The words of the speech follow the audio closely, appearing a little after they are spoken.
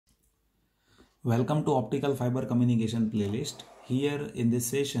Welcome to Optical Fiber Communication playlist. Here in this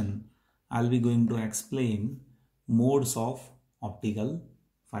session, I'll be going to explain modes of optical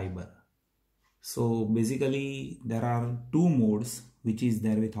fiber. So basically there are two modes which is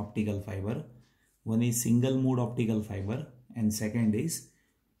there with optical fiber. One is single mode optical fiber and second is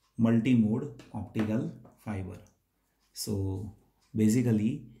multi-mode optical fiber. So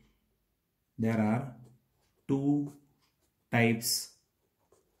basically there are two types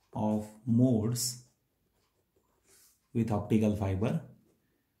of modes with optical fiber.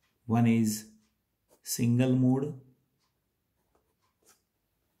 One is single mode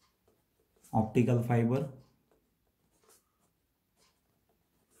optical fiber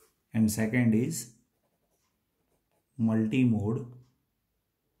and second is multi-mode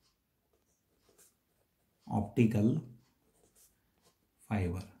optical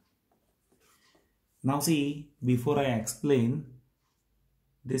fiber. Now see, before I explain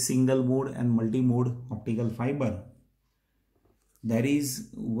this single mode and multi-mode optical fiber, there is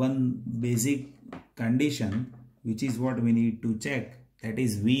one basic condition which is what we need to check, that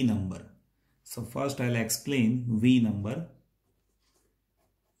is V number. So first I'll explain V number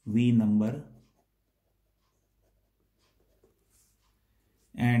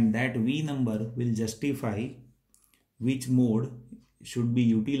and that V number will justify which mode should be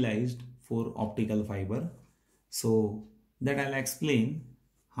utilized for optical fiber. So that I'll explain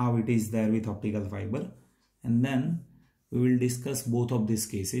how it is there with optical fiber, and then we will discuss both of these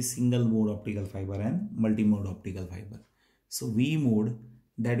cases, single mode optical fiber and multi-mode optical fiber. So V mode,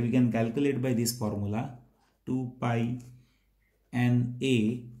 that we can calculate by this formula, 2 pi Na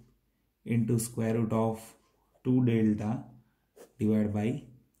into square root of 2 delta divided by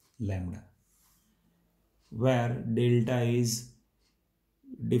lambda, where delta is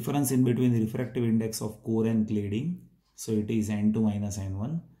difference in between the refractive index of core and cladding. So it is N2 minus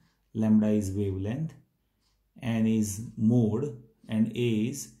N1, lambda is wavelength, N is mode and A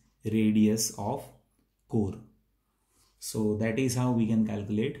is radius of core. So that is how we can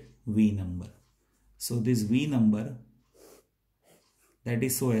calculate V number. So this V number, that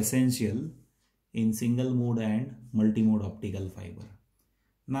is so essential in single mode and multi-mode optical fiber.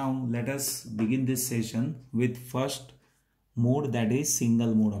 Now let us begin this session with first mode, that is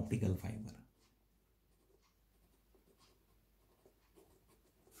single mode optical fiber.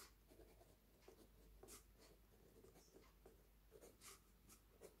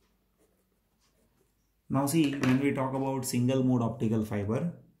 Now see, when we talk about single mode optical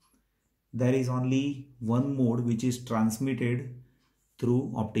fiber, there is only one mode which is transmitted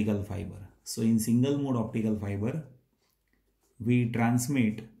through optical fiber. So in single mode optical fiber, we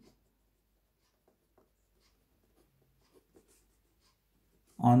transmit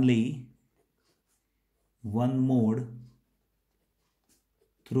only one mode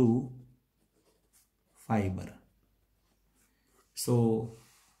through fiber. So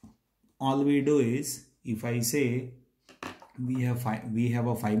all we do is, if I say we have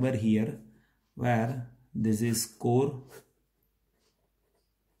a fiber here where this is core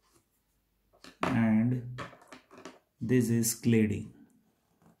and this is cladding.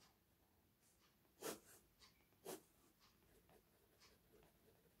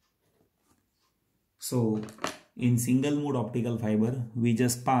 So in single mode optical fiber, we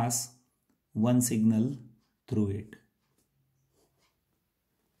just pass one signal through it.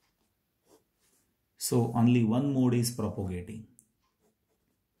 So only one mode is propagating.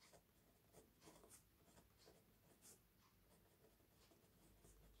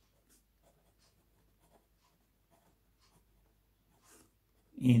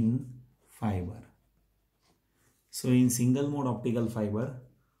 In fiber. So in single mode optical fiber,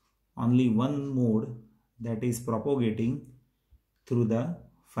 only one mode that is propagating through the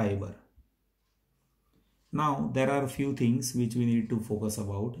fiber. Now there are a few things which we need to focus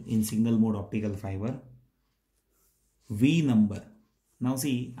about in single mode optical fiber. V number. Now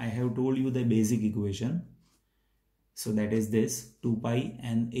see, I have told you the basic equation. So that is this 2 pi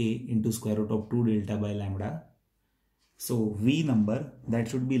Na into square root of 2 delta by lambda. So V number, that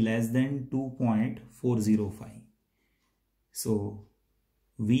should be less than 2.405. So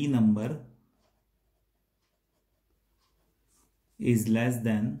V number is less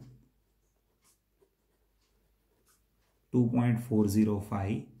than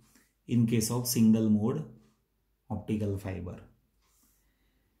 2.405 in case of single mode optical fiber.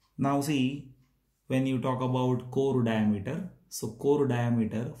 Now see, when you talk about core diameter, so core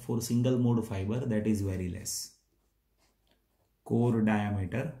diameter for single mode fiber, that is very less. Core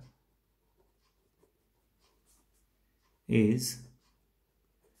diameter is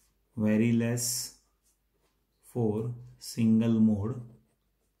very less for single mode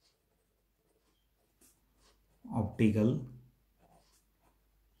optical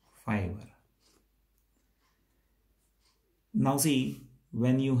fiber. Now see,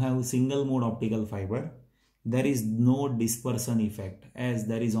 when you have single mode optical fiber, there is no dispersion effect as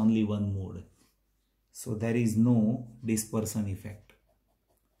there is only one mode. So there is no dispersion effect.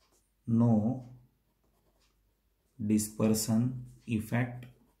 No dispersion effect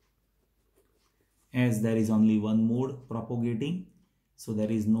as there is only one mode propagating. So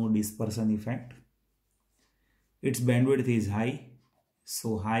there is no dispersion effect. Its bandwidth is high.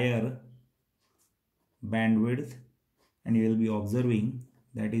 So higher bandwidth, and you will be observing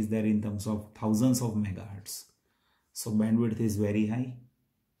that is there in terms of thousands of megahertz. So bandwidth is very high.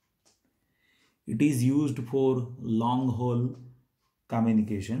 It is used for long haul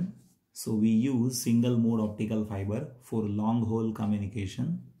communication. So we use single mode optical fiber for long haul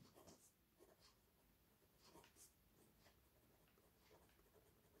communication.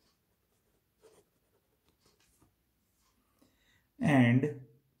 And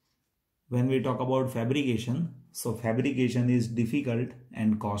when we talk about fabrication, so fabrication is difficult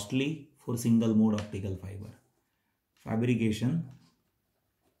and costly for single mode optical fiber. Fabrication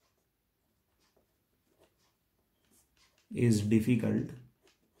is difficult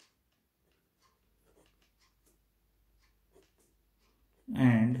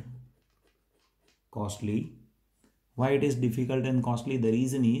and costly. Why it is difficult and costly? The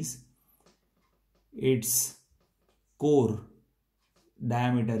reason is its core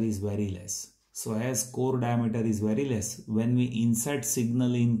diameter is very less. So as core diameter is very less, when we insert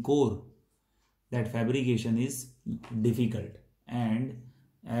signal in core, that fabrication is difficult, and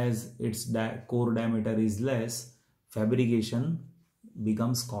as its core diameter is less, fabrication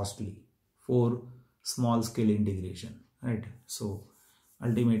becomes costly for small scale integration, right? So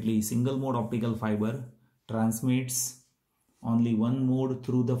ultimately single mode optical fiber transmits only one mode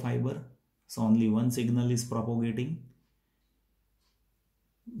through the fiber, so only one signal is propagating.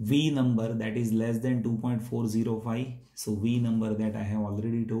 V number that is less than 2.405. So V number that I have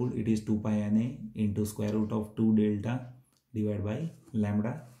already told, it is 2 pi Na into square root of 2 delta divided by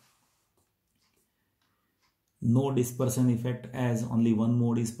lambda. No dispersion effect as only one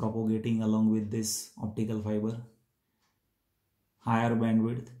mode is propagating along with this optical fiber. Higher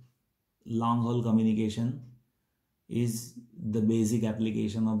bandwidth, long haul communication is the basic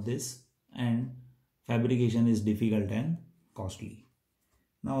application of this, and fabrication is difficult and costly.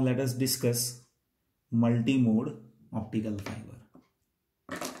 Now let us discuss multi-mode optical fiber.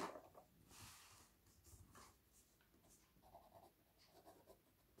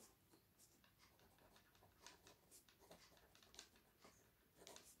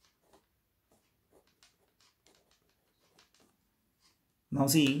 Now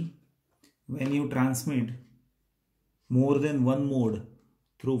see, when you transmit more than one mode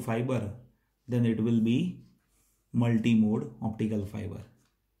through fiber, then it will be multi-mode optical fiber.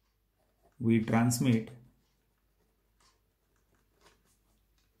 We transmit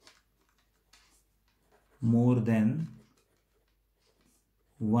more than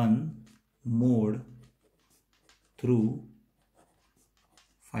one mode through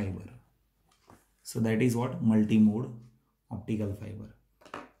fiber. So that is what multi-mode optical fiber.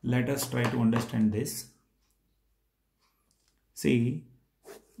 Let us try to understand this. See,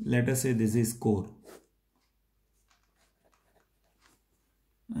 let us say this is core,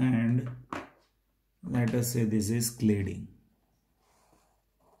 and let us say this is cladding.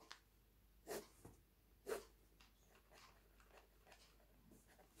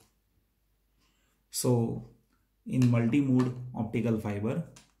 So in multi-mode optical fiber,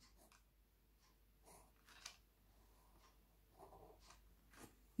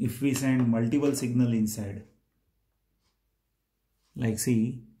 if we send multiple signal inside, like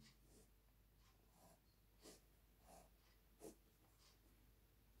see,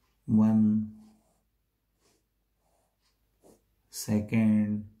 one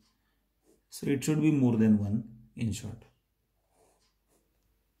second, so it should be more than one in short.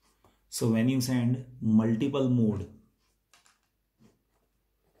 So when you send multiple modes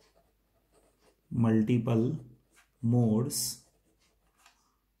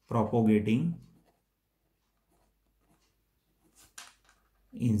propagating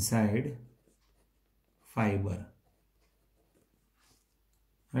inside fiber,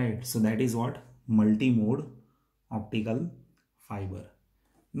 right? So that is what multi-mode optical fiber.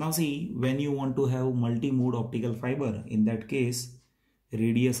 Now see, when you want to have multi-mode optical fiber, in that case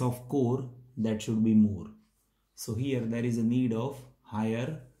radius of core that should be more. So here there is a need of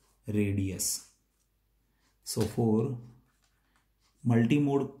higher radius. So for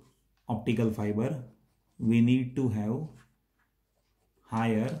multi-mode optical fiber, we need to have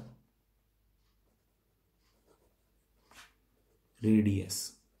higher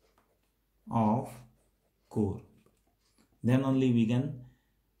radius of core. Then only we can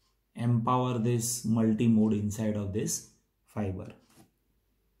empower this multi-mode inside of this fiber.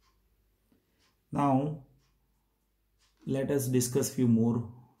 Now let us discuss few more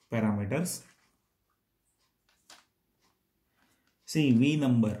parameters. See, V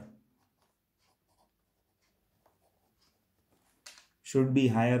number should be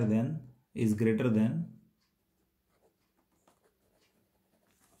higher than, is greater than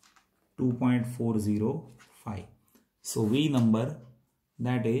 2.405. So V number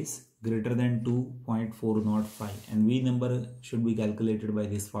that is greater than 2.405, and V number should be calculated by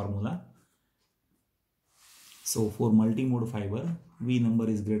this formula. So for multi-mode fiber, V number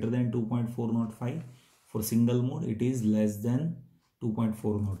is greater than 2.405. For single mode, it is less than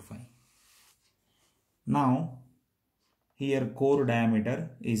 2.405. Now here core diameter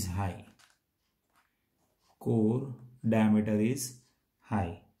is high. Core diameter is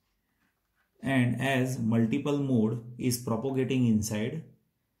high. And as multiple mode is propagating inside,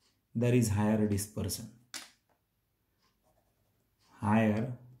 there is higher dispersion.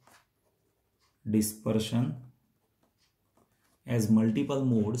 Higher dispersion as multiple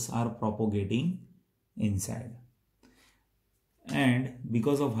modes are propagating inside. And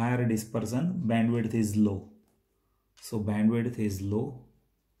because of higher dispersion, bandwidth is low. So bandwidth is low.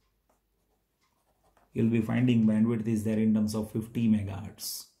 You'll be finding bandwidth is there in terms of 50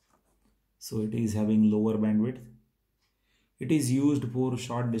 megahertz. So it is having lower bandwidth. It is used for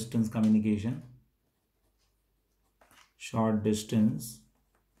short distance communication. Short distance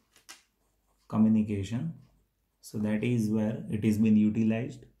communication. So that is where it is been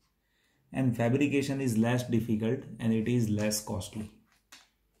utilized. And fabrication is less difficult and it is less costly.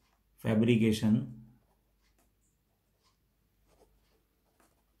 Fabrication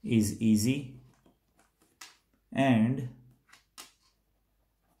is easy and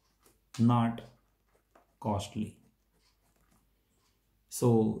not costly.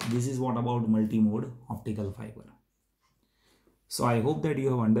 So this is what about multi-mode optical fiber. So I hope that you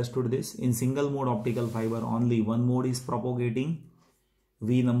have understood this. In single mode optical fiber, only one mode is propagating.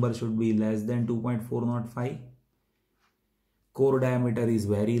 V number should be less than 2.405. Core diameter is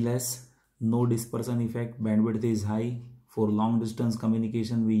very less. No dispersion effect. Bandwidth is high. For long distance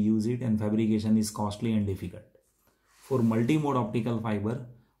communication we use it, and fabrication is costly and difficult. For multi-mode optical fiber,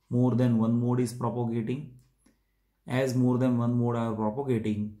 more than one mode is propagating. As more than one mode are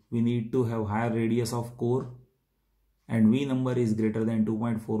propagating, we need to have higher radius of core, and V number is greater than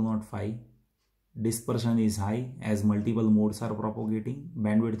 2.405. Dispersion is high as multiple modes are propagating.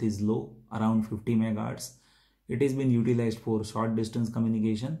 Bandwidth is low, around 50 megahertz. It has been utilized for short distance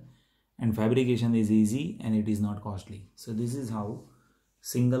communication, and fabrication is easy and it is not costly. So this is how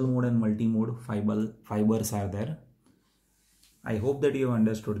single mode and multi-mode fibers are there. I hope that you have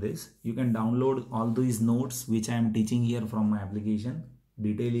understood this. You can download all these notes which I am teaching here from my application.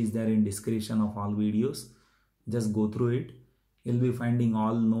 Detail is there in description of all videos. Just go through it. You'll be finding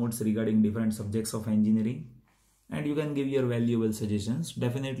all notes regarding different subjects of engineering, and you can give your valuable suggestions.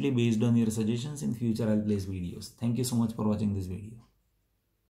 Definitely based on your suggestions in future I'll place videos. Thank you so much for watching this video.